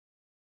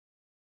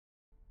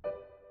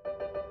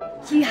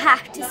You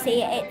have to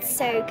see it, it's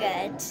so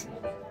good.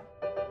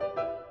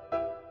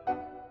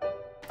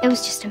 It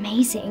was just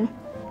amazing.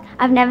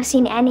 I've never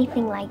seen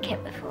anything like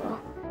it before.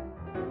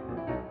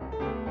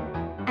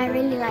 I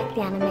really like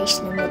the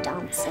animation and the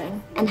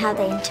dancing and how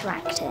they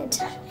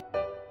interacted.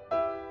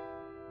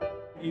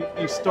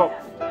 You stop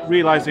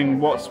realising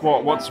what's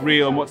what, what's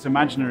real and what's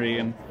imaginary,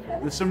 and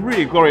there's some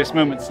really glorious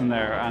moments in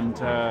there, and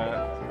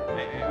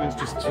it was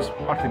just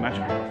utterly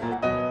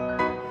magical.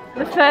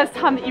 The first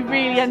time that you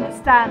really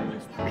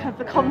understand kind of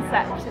the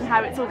concept and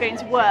how it's all going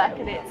to work,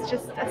 and it's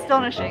just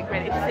astonishing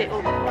really to see it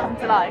all come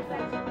to life.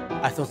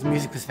 I thought the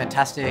music was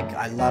fantastic.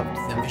 I loved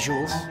the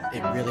visuals.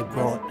 It really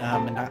brought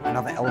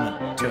another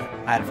element to it.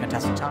 I had a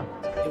fantastic time.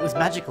 It was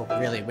magical,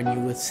 really, when you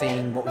were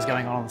seeing what was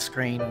going on the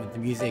screen with the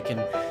music and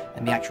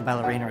the actual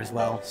ballerina as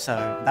well. So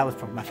that was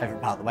probably my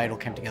favourite part, the way it all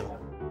came together.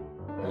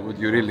 What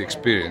you really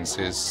experience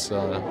is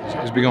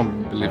it's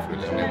beyond belief,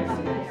 really. I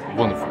mean,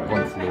 wonderful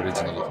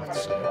original, I have to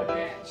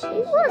say. She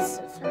was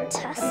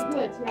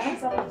fantastic.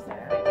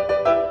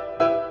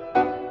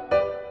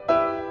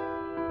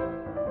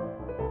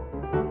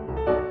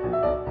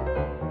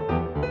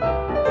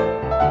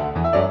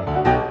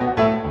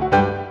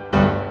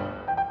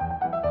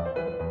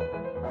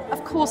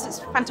 Of course it's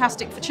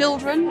fantastic for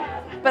children,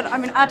 but I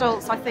mean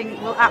adults I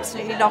think will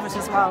absolutely love it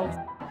as well.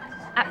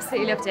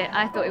 Absolutely loved it.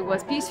 I thought it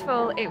was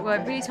beautiful, it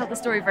really told the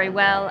story very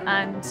well,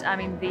 and I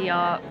mean the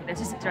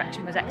artistic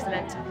direction was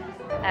excellent.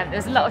 There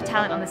was a lot of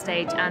talent on the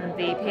stage and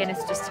the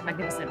pianist was just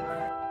magnificent.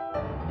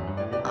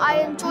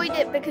 I enjoyed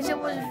it because it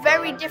was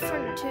very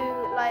different to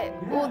like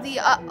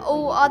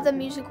all other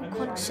musical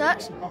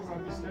concerts.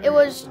 It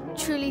was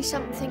truly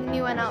something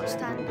new and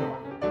outstanding.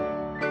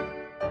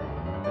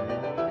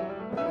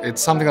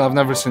 It's something I've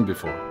never seen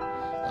before.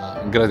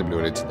 Incredibly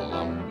original.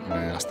 I mean,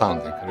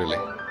 astounding, really.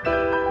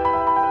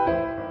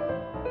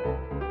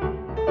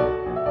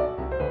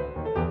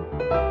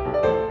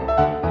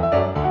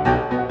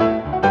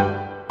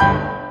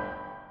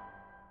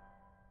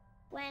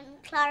 When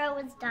Clara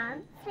was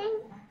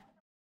dancing,